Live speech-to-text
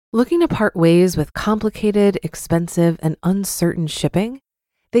Looking to part ways with complicated, expensive, and uncertain shipping?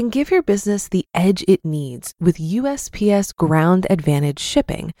 Then give your business the edge it needs with USPS Ground Advantage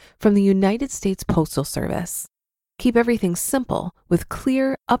shipping from the United States Postal Service. Keep everything simple with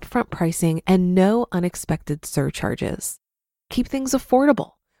clear, upfront pricing and no unexpected surcharges. Keep things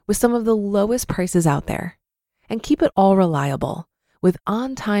affordable with some of the lowest prices out there. And keep it all reliable with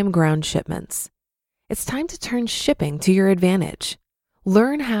on-time ground shipments. It's time to turn shipping to your advantage.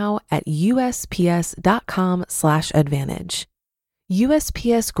 Learn how at USPS.com/advantage.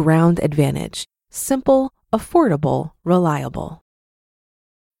 USPS Ground Advantage. Simple, affordable, reliable.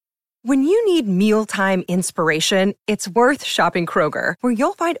 When you need mealtime inspiration, it's worth shopping Kroger, where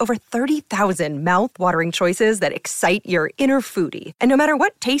you'll find over 30,000 mouth-watering choices that excite your inner foodie. And no matter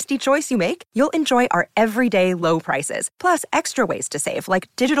what tasty choice you make, you'll enjoy our everyday low prices, plus extra ways to save, like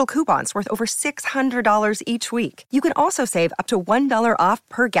digital coupons worth over $600 each week. You can also save up to $1 off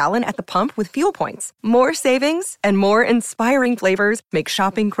per gallon at the pump with fuel points. More savings and more inspiring flavors make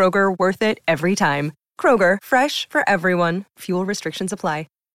shopping Kroger worth it every time. Kroger, fresh for everyone. Fuel restrictions apply.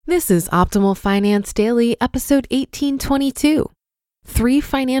 This is Optimal Finance Daily, episode 1822. 3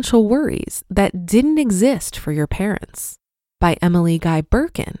 Financial Worries That Didn't Exist for Your Parents by Emily Guy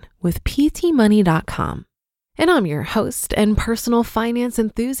Birken with PTmoney.com. And I'm your host and personal finance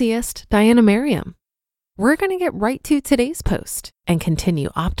enthusiast, Diana Merriam. We're going to get right to today's post and continue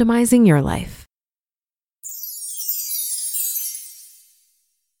optimizing your life.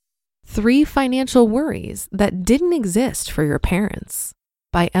 3 Financial Worries That Didn't Exist for Your Parents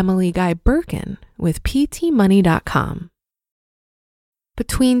by Emily Guy Birken with PTmoney.com.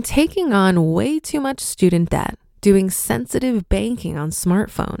 Between taking on way too much student debt, doing sensitive banking on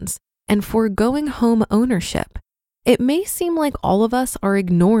smartphones, and foregoing home ownership, it may seem like all of us are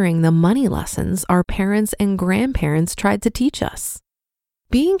ignoring the money lessons our parents and grandparents tried to teach us.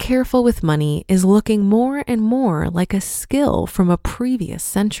 Being careful with money is looking more and more like a skill from a previous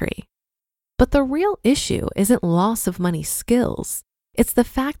century. But the real issue isn't loss of money skills. It's the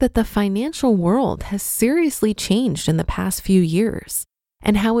fact that the financial world has seriously changed in the past few years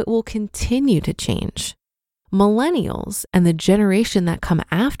and how it will continue to change. Millennials and the generation that come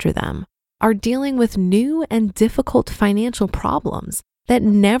after them are dealing with new and difficult financial problems that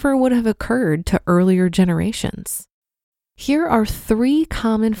never would have occurred to earlier generations. Here are 3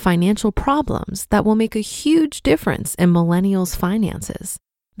 common financial problems that will make a huge difference in millennials' finances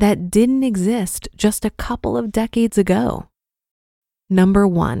that didn't exist just a couple of decades ago. Number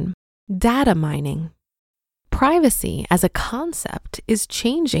 1, data mining. Privacy as a concept is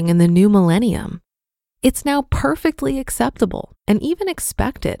changing in the new millennium. It's now perfectly acceptable and even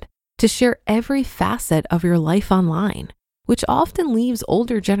expected to share every facet of your life online, which often leaves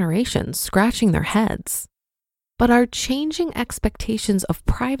older generations scratching their heads. But our changing expectations of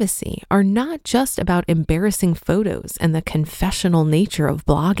privacy are not just about embarrassing photos and the confessional nature of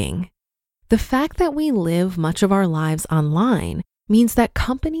blogging. The fact that we live much of our lives online means that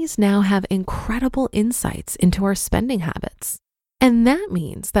companies now have incredible insights into our spending habits. And that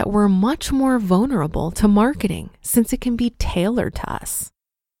means that we're much more vulnerable to marketing since it can be tailored to us.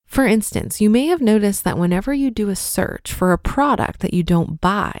 For instance, you may have noticed that whenever you do a search for a product that you don't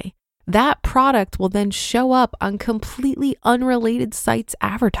buy, that product will then show up on completely unrelated sites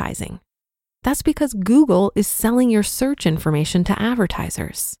advertising. That's because Google is selling your search information to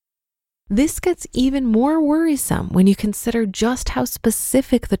advertisers. This gets even more worrisome when you consider just how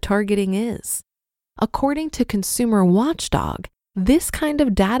specific the targeting is. According to Consumer Watchdog, this kind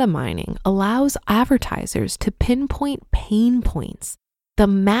of data mining allows advertisers to pinpoint pain points, the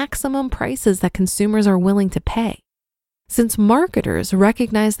maximum prices that consumers are willing to pay. Since marketers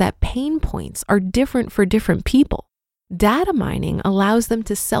recognize that pain points are different for different people, data mining allows them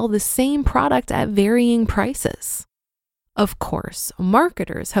to sell the same product at varying prices. Of course,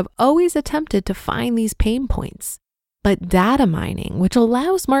 marketers have always attempted to find these pain points, but data mining, which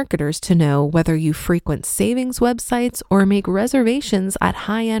allows marketers to know whether you frequent savings websites or make reservations at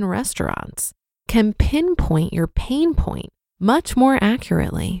high-end restaurants, can pinpoint your pain point much more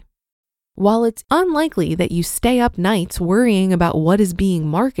accurately. While it's unlikely that you stay up nights worrying about what is being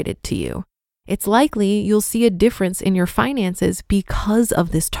marketed to you, it's likely you'll see a difference in your finances because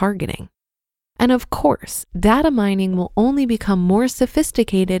of this targeting. And of course, data mining will only become more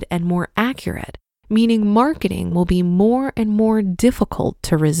sophisticated and more accurate, meaning marketing will be more and more difficult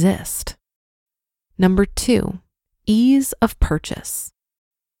to resist. Number 2, ease of purchase.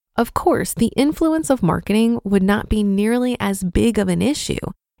 Of course, the influence of marketing would not be nearly as big of an issue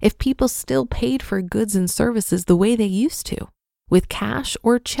if people still paid for goods and services the way they used to, with cash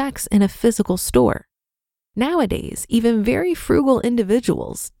or checks in a physical store. Nowadays, even very frugal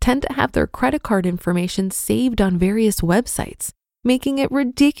individuals tend to have their credit card information saved on various websites, making it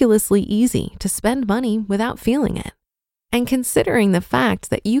ridiculously easy to spend money without feeling it. And considering the fact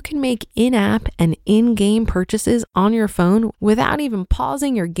that you can make in-app and in-game purchases on your phone without even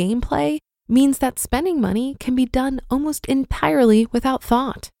pausing your gameplay means that spending money can be done almost entirely without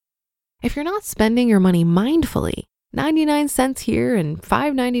thought. If you're not spending your money mindfully, 99 cents here and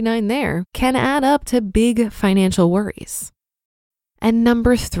 $5.99 there can add up to big financial worries. And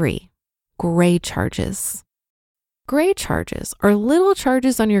number 3, gray charges. Gray charges are little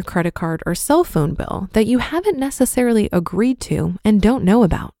charges on your credit card or cell phone bill that you haven't necessarily agreed to and don't know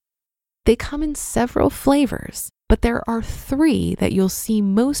about. They come in several flavors, but there are 3 that you'll see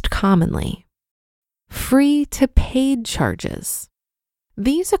most commonly. Free to paid charges.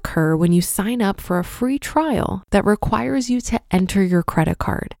 These occur when you sign up for a free trial that requires you to enter your credit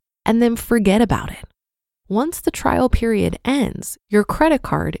card and then forget about it. Once the trial period ends, your credit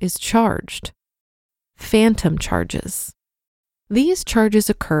card is charged. Phantom charges. These charges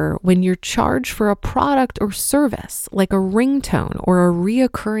occur when you're charged for a product or service like a ringtone or a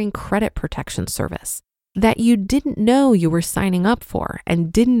reoccurring credit protection service that you didn't know you were signing up for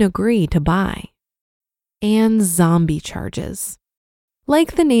and didn't agree to buy. And zombie charges.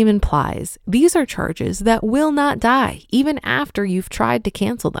 Like the name implies, these are charges that will not die even after you've tried to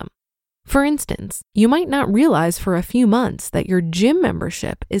cancel them. For instance, you might not realize for a few months that your gym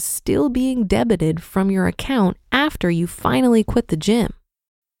membership is still being debited from your account after you finally quit the gym.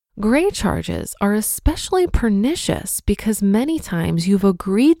 Gray charges are especially pernicious because many times you've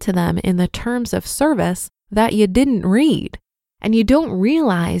agreed to them in the terms of service that you didn't read, and you don't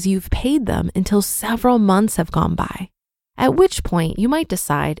realize you've paid them until several months have gone by, at which point you might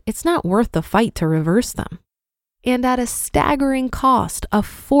decide it's not worth the fight to reverse them. And at a staggering cost of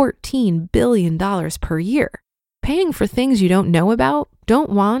 $14 billion per year, paying for things you don't know about,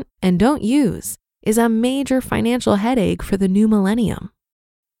 don't want, and don't use is a major financial headache for the new millennium.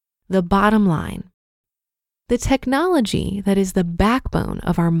 The bottom line: the technology that is the backbone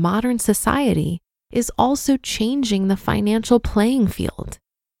of our modern society is also changing the financial playing field.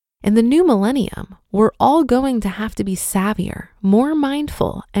 In the new millennium, we're all going to have to be savvier, more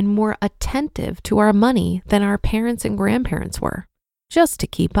mindful, and more attentive to our money than our parents and grandparents were, just to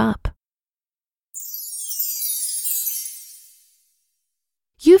keep up.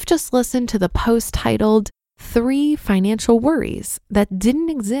 You've just listened to the post titled 3 Financial Worries That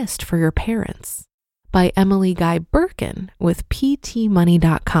Didn't Exist for Your Parents by Emily Guy Birken with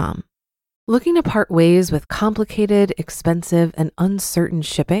PTmoney.com. Looking to part ways with complicated, expensive, and uncertain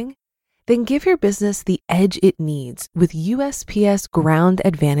shipping? Then give your business the edge it needs with USPS Ground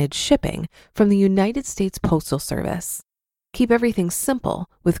Advantage shipping from the United States Postal Service. Keep everything simple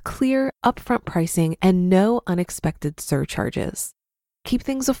with clear, upfront pricing and no unexpected surcharges. Keep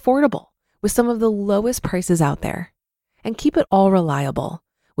things affordable with some of the lowest prices out there. And keep it all reliable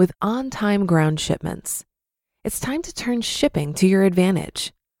with on-time ground shipments. It's time to turn shipping to your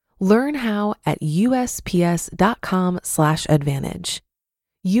advantage. Learn how at USPS.com/advantage.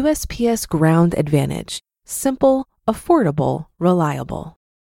 USPS Ground Advantage. Simple, affordable, reliable.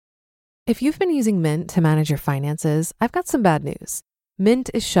 If you've been using Mint to manage your finances, I've got some bad news. Mint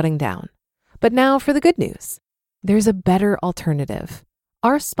is shutting down. But now for the good news. There's a better alternative.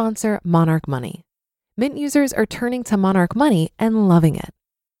 Our sponsor, Monarch Money. Mint users are turning to Monarch Money and loving it.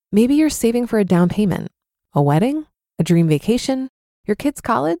 Maybe you're saving for a down payment, a wedding, a dream vacation, your kids'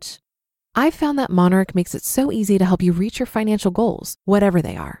 college? I've found that Monarch makes it so easy to help you reach your financial goals, whatever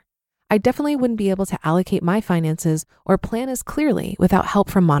they are. I definitely wouldn't be able to allocate my finances or plan as clearly without help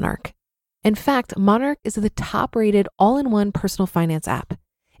from Monarch. In fact, Monarch is the top-rated all-in-one personal finance app.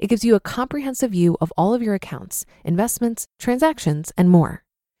 It gives you a comprehensive view of all of your accounts, investments, transactions, and more.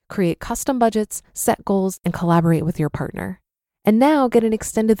 Create custom budgets, set goals, and collaborate with your partner. And now get an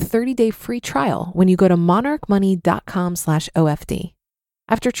extended 30-day free trial when you go to monarchmoney.com/OFD.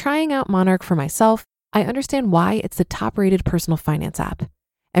 After trying out Monarch for myself, I understand why it's the top-rated personal finance app.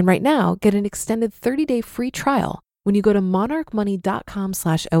 And right now, get an extended 30-day free trial when you go to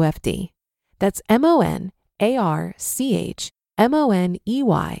monarchmoney.com/OFD. That's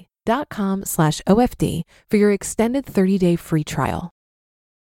monarchmoney.com/OFD for your extended 30-day free trial.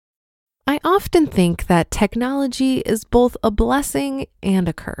 I often think that technology is both a blessing and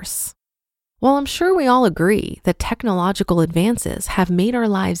a curse. While I'm sure we all agree that technological advances have made our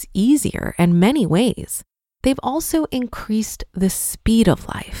lives easier in many ways, they've also increased the speed of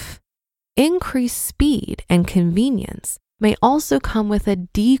life. Increased speed and convenience may also come with a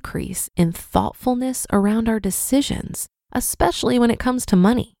decrease in thoughtfulness around our decisions, especially when it comes to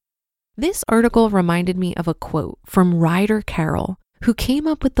money. This article reminded me of a quote from Ryder Carroll, who came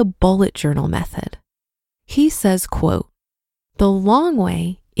up with the bullet journal method. He says, quote, "The long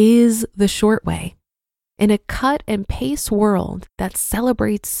way is the short way. In a cut and paste world that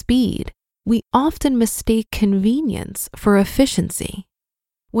celebrates speed, we often mistake convenience for efficiency.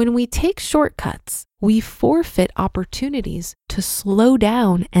 When we take shortcuts, we forfeit opportunities to slow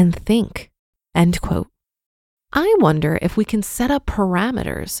down and think." End quote. I wonder if we can set up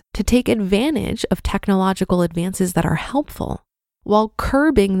parameters to take advantage of technological advances that are helpful while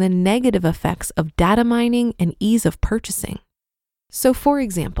curbing the negative effects of data mining and ease of purchasing. So for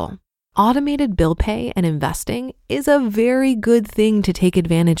example, automated bill pay and investing is a very good thing to take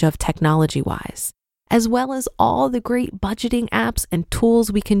advantage of technology-wise, as well as all the great budgeting apps and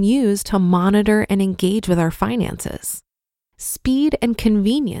tools we can use to monitor and engage with our finances. Speed and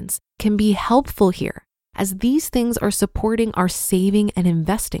convenience can be helpful here, as these things are supporting our saving and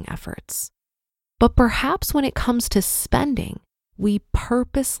investing efforts. But perhaps when it comes to spending, we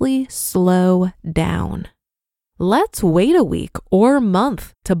purposely slow down. Let's wait a week or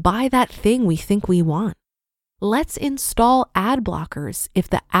month to buy that thing we think we want. Let's install ad blockers if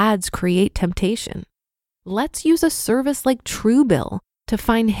the ads create temptation. Let's use a service like Truebill to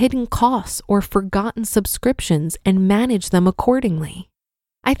find hidden costs or forgotten subscriptions and manage them accordingly.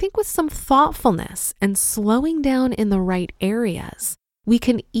 I think with some thoughtfulness and slowing down in the right areas, we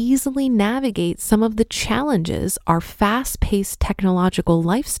can easily navigate some of the challenges our fast-paced technological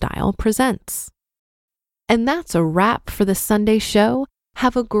lifestyle presents. And that's a wrap for the Sunday show.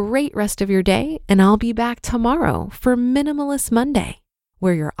 Have a great rest of your day, and I'll be back tomorrow for Minimalist Monday,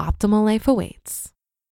 where your optimal life awaits.